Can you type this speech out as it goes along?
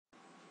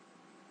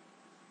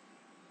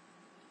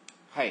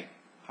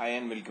Hi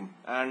and welcome.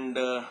 And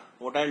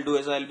what I'll do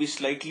is I'll be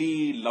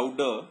slightly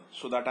louder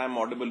so that I'm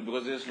audible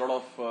because there's a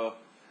lot of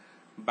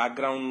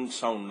background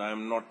sound.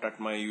 I'm not at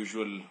my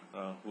usual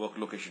work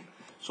location.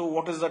 So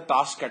what is the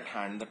task at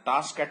hand? The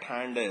task at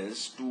hand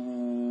is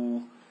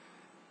to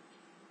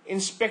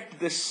inspect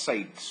this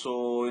site.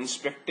 So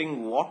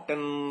inspecting what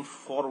and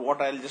for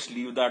what, I'll just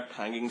leave that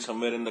hanging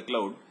somewhere in the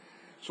cloud.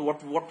 So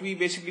what we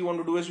basically want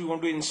to do is we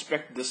want to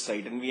inspect this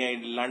site, and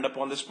we land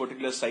upon this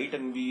particular site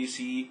and we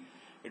see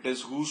it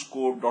is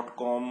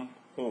whoscode.com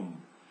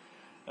home.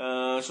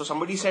 So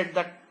somebody said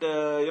that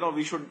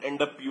we should end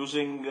up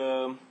using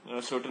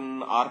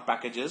certain R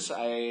packages.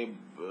 I've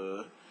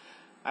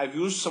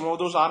used some of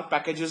those R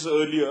packages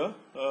earlier.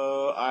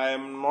 I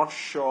am not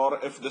sure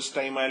if this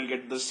time I'll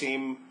get the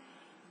same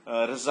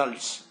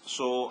results.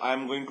 So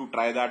I'm going to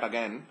try that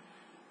again.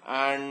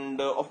 And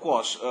of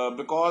course,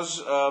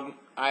 because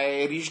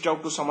I reached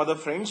out to some other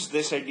friends,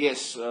 they said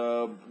yes,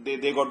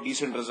 they got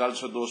decent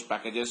results with those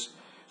packages.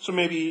 So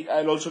maybe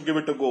I'll also give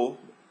it a go,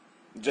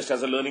 just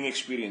as a learning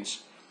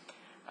experience.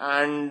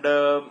 And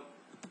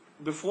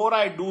before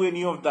I do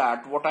any of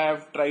that, what I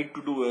have tried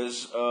to do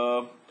is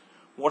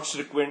what's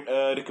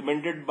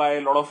recommended by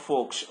a lot of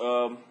folks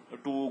to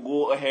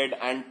go ahead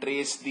and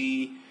trace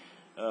the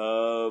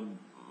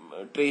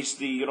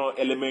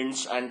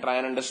elements and try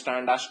and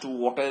understand as to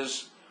what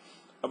is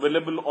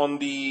available on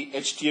the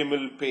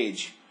HTML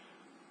page.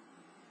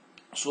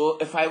 So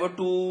if I were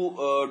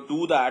to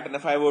do that, and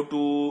if I were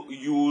to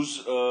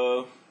use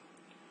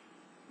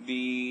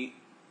the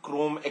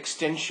Chrome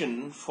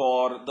extension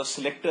for the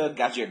selector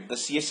gadget, the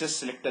CSS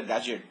selector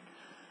gadget,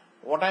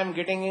 what I'm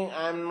getting,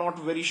 I'm not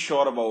very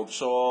sure about.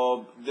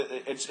 So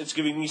it's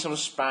giving me some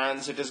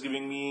spans. It is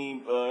giving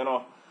me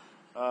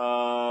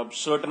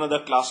certain other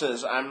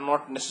classes. I'm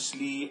not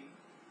necessarily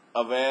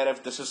aware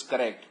if this is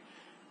correct.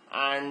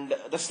 And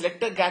the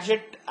selector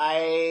gadget,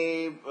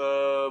 I'm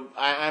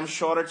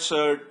sure it's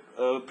a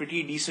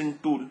pretty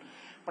decent tool,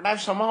 but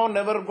I've somehow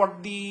never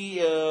got the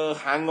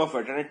hang of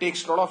it, and it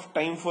takes a lot of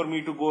time for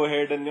me to go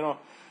ahead and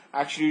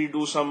actually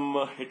do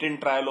some hit and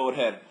trial over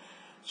here.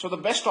 So the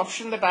best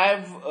option that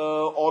I've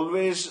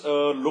always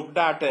looked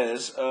at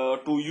is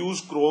to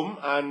use Chrome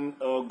and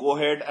go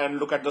ahead and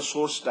look at the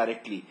source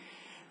directly.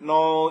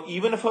 Now,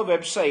 even if a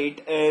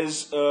website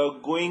is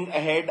going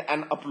ahead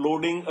and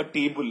uploading a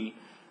table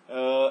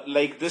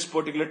like this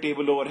particular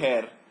table over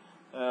here,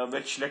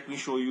 which let me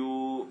show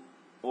you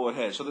over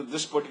here. So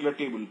this particular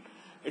table,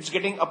 it's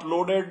getting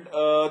uploaded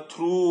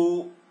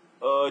through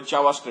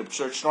JavaScript.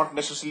 So it's not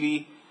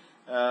necessarily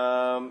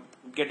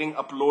getting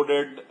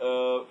uploaded.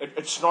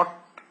 It's not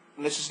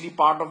necessarily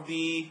part of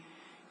the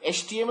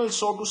HTML,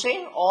 so to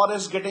say, or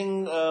is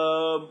getting there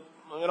are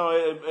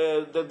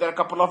a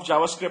couple of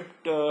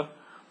JavaScript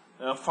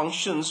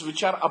functions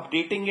which are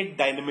updating it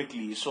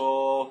dynamically.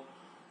 So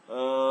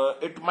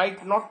it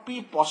might not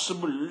be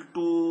possible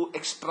to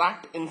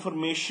extract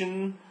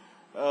information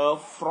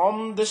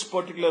from this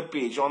particular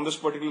page, on this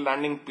particular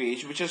landing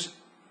page, which is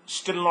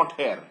still not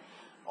here,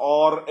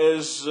 or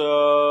is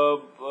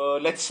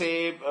let's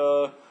say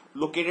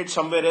located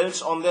somewhere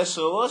else on their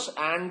servers,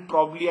 and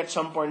probably at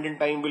some point in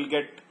time will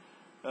get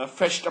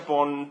fetched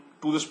upon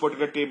to this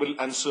particular table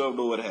and served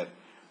over here.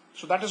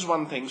 So that is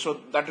one thing. So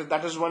that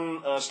is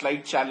one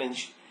slight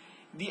challenge.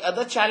 The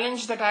other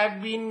challenge that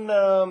I've been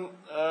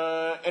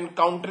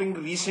encountering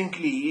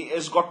recently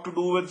is got to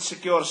do with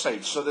secure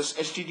sites. So this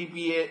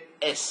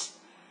HTTPS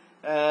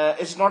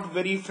is not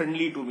very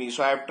friendly to me.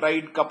 So I've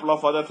tried a couple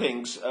of other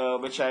things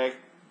which I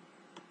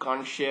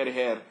can't share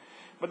here,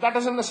 but that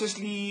doesn't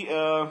necessarily.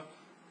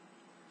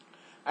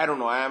 I don't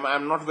know.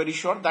 I'm not very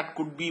sure. That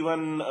could be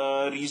one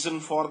reason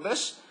for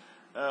this,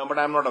 but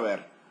I'm not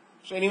aware.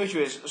 So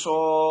anyways,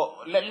 so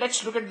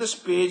let's look at this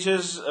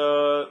page's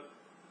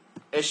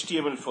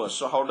HTML first.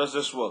 So how does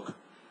this work?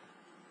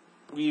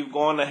 We've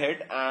gone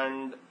ahead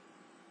and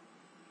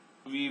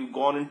we've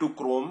gone into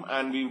Chrome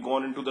and we've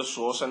gone into the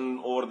source, and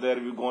over there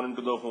we've gone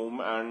into the home,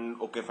 and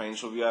okay, fine.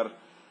 So we are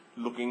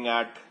looking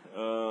at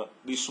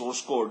the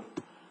source code,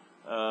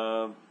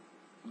 the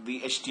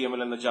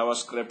HTML and the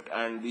JavaScript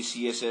and the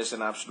CSS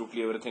and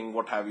absolutely everything,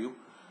 what have you.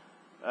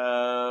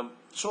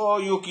 So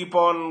you keep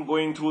on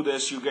going through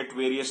this, you get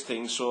various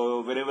things.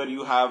 So wherever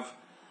you have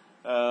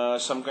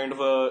some kind of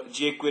a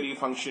jQuery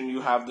function,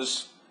 you have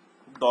this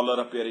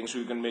dollar appearing, so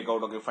you can make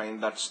out, okay, fine,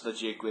 that's the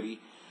jQuery.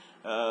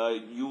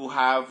 You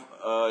have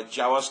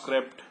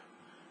JavaScript,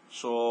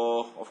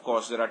 so of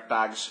course there are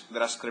tags,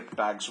 there are script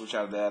tags which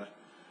are there.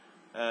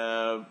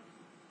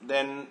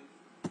 Then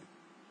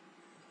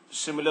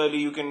similarly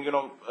you can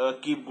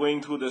keep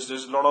going through this.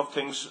 There's a lot of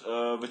things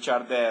which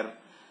are there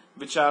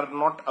which are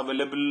not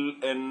available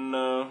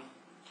in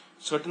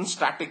certain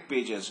static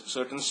pages,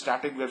 certain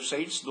static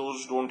websites.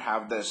 Those don't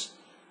have this.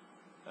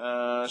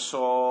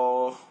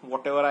 So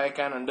whatever I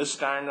can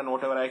understand and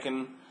whatever I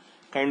can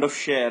kind of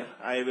share,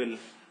 I will.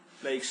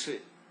 Like, say,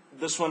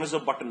 this one is a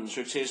button,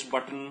 so it says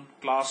button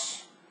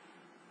class,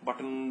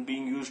 button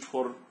being used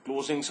for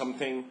closing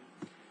something,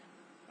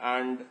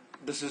 and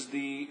this is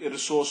the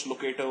resource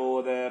locator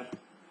over there.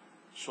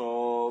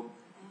 So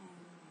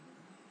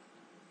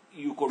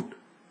you could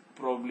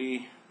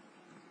probably,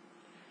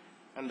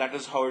 and that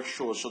is how it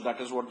shows. So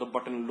that is what the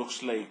button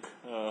looks like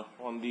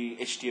on the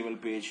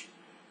HTML page.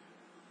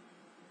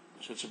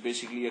 So it's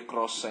basically a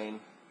cross sign.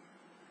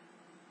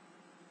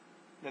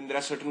 Then there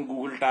are certain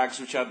Google tags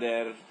which are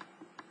there.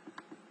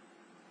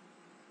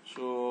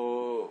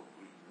 So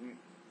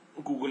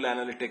Google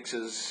Analytics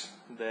is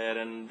there,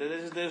 and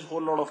there's a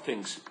whole lot of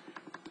things.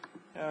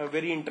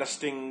 Very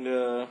interesting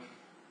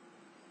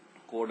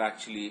code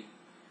actually.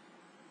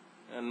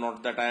 And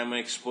not that I am an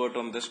expert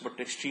on this, but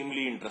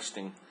extremely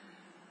interesting.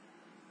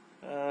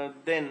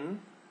 Then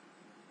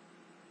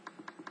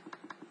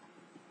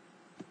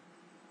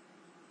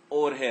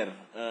over here,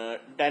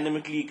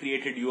 dynamically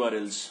created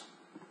URLs.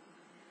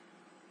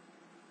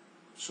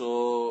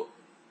 So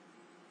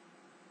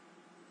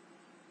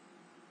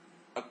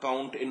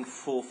account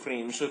info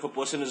frame. So if a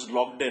person is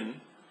logged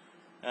in,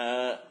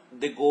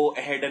 they go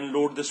ahead and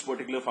load this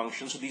particular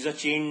function. So these are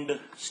chained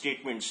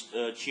statements,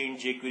 chained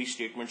jQuery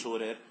statements over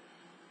here.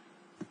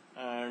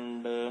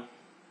 And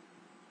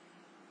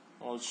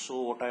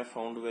also what I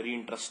found very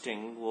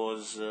interesting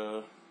was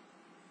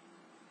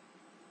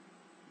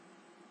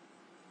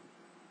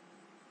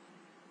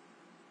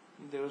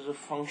there was a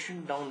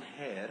function down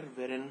here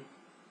wherein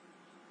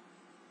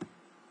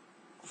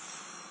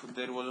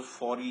there was a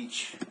for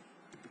each,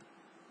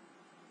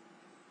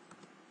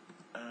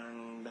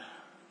 and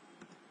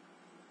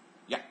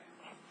yeah,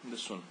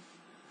 this one.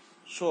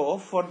 So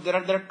for there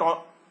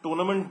are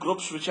tournament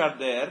groups which are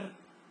there,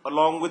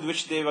 along with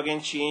which they've again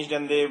changed,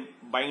 and they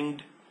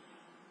bind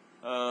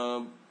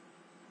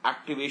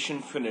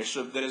activation finish.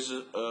 So if there is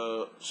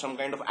some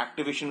kind of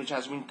activation which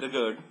has been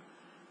triggered,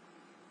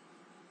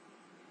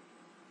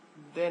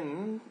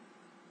 then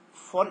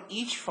for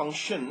each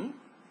function,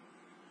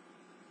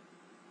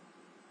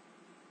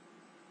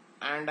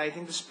 and I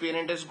think this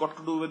parent has got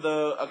to do with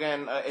the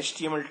again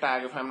HTML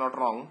tag if I'm not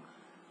wrong.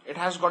 It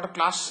has got a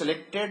class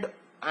selected,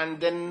 and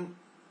then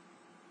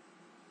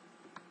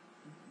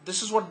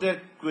this is what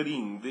they're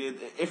querying.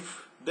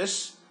 If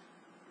this,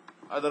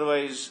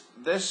 otherwise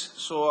this.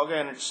 So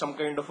again, it's some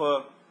kind of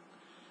a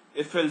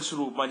if-else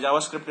loop. My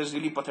JavaScript is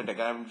really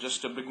pathetic. I'm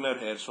just a beginner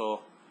here,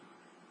 so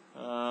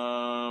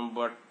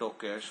but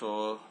okay.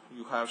 So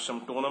you have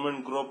some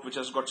tournament group which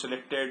has got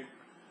selected,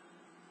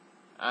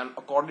 and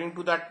according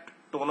to that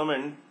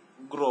tournament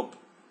group,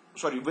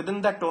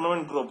 within that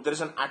tournament group, there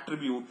is an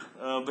attribute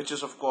which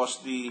is of course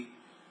the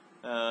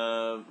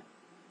where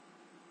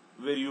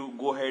you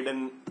go ahead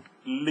and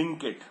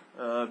link it,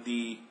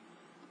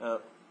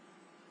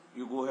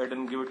 you go ahead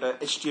and give it a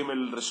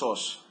HTML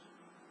resource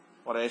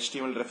or a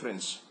HTML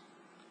reference.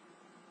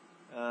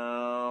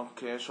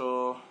 Okay,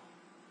 so,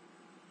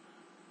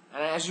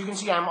 and as you can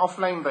see, I'm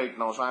offline right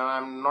now, so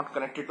I'm not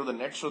connected to the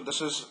net. So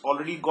this is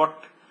already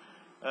got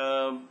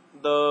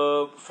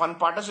the fun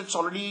part is it's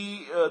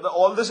already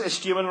all this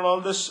HTML and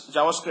all this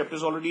JavaScript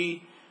is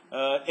already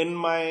in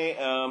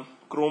my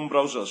Chrome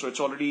browser. So it's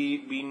already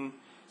been,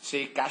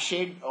 say,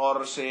 cached,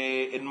 or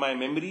say in my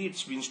memory.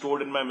 It's been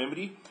stored in my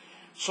memory.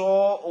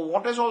 So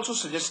what is also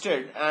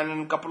suggested, and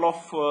in a couple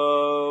of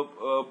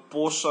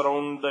posts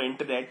around the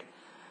internet,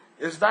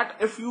 is that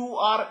if you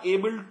are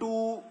able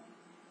to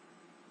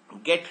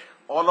get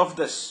all of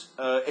this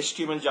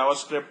HTML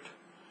JavaScript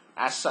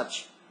as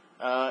such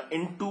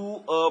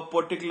into a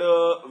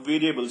particular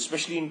variable,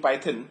 especially in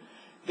Python,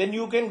 then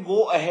you can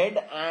go ahead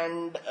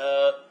and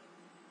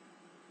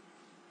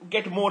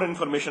get more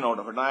information out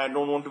of it. Now, I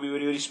don't want to be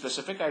very, very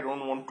specific. I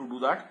don't want to do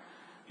that.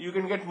 You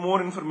can get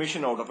more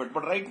information out of it.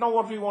 But right now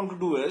what we want to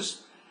do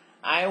is,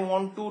 I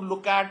want to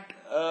look at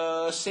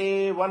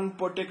say one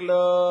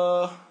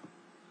particular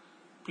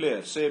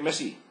player, say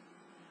Messi.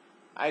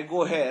 I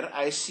go here,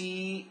 I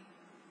see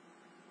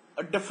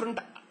a different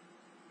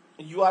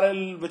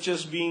URL which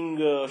is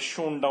being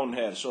shown down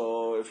here.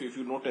 So if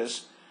you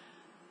notice,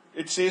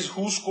 it says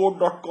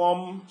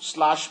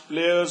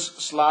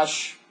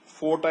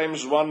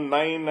whoscored.com/players/4x1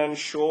 9 and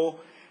show,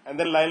 and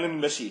then Lionel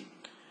Messi.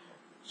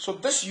 So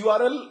this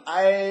URL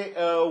I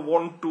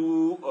want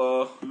to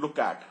look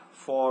at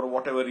for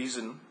whatever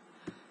reason.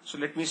 So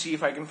let me see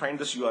if I can find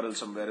this URL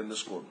somewhere in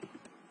this code.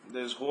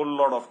 There's a whole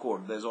lot of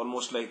code. There's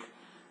almost like,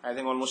 I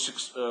think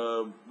almost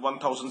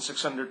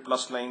 1,600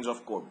 plus lines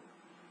of code.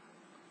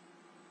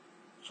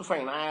 So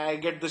fine, I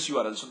get this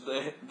URL. So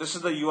this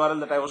is the URL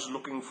that I was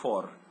looking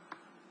for,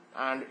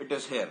 and it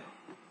is here.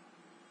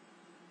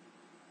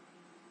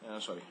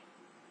 Sorry,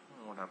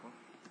 what happened?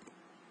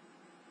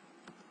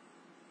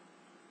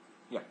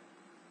 Yeah.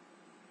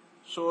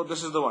 So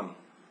this is the one,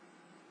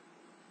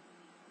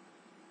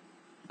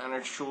 and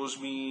it shows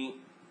me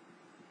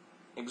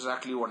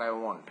exactly what I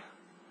want.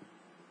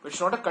 It's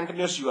not a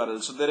continuous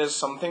URL. So there is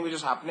something which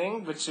is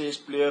happening which says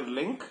player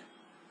link,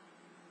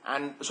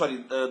 and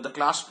the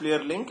class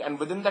player link, and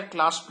within that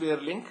class player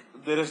link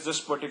there is this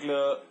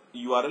particular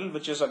URL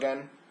which is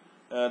again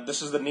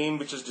this is the name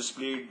which is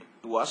displayed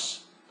to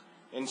us.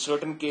 In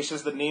certain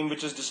cases the name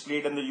which is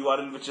displayed and the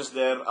URL which is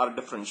there are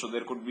different. So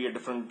there could be a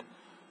different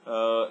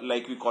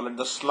like we call it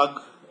the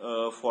slug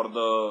for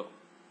the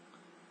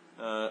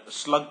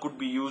slug could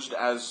be used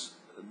as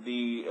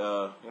the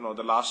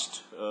the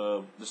last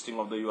this thing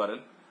of the URL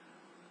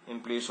in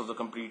place of the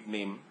complete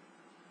name.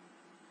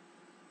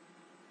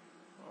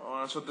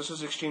 So this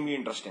is extremely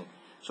interesting.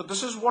 So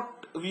this is what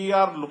we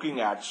are looking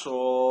at.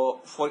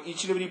 So for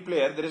each and every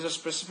player, there is a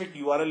specific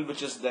URL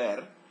which is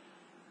there,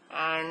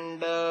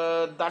 and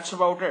that's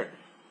about it.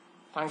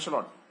 Thanks a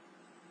lot.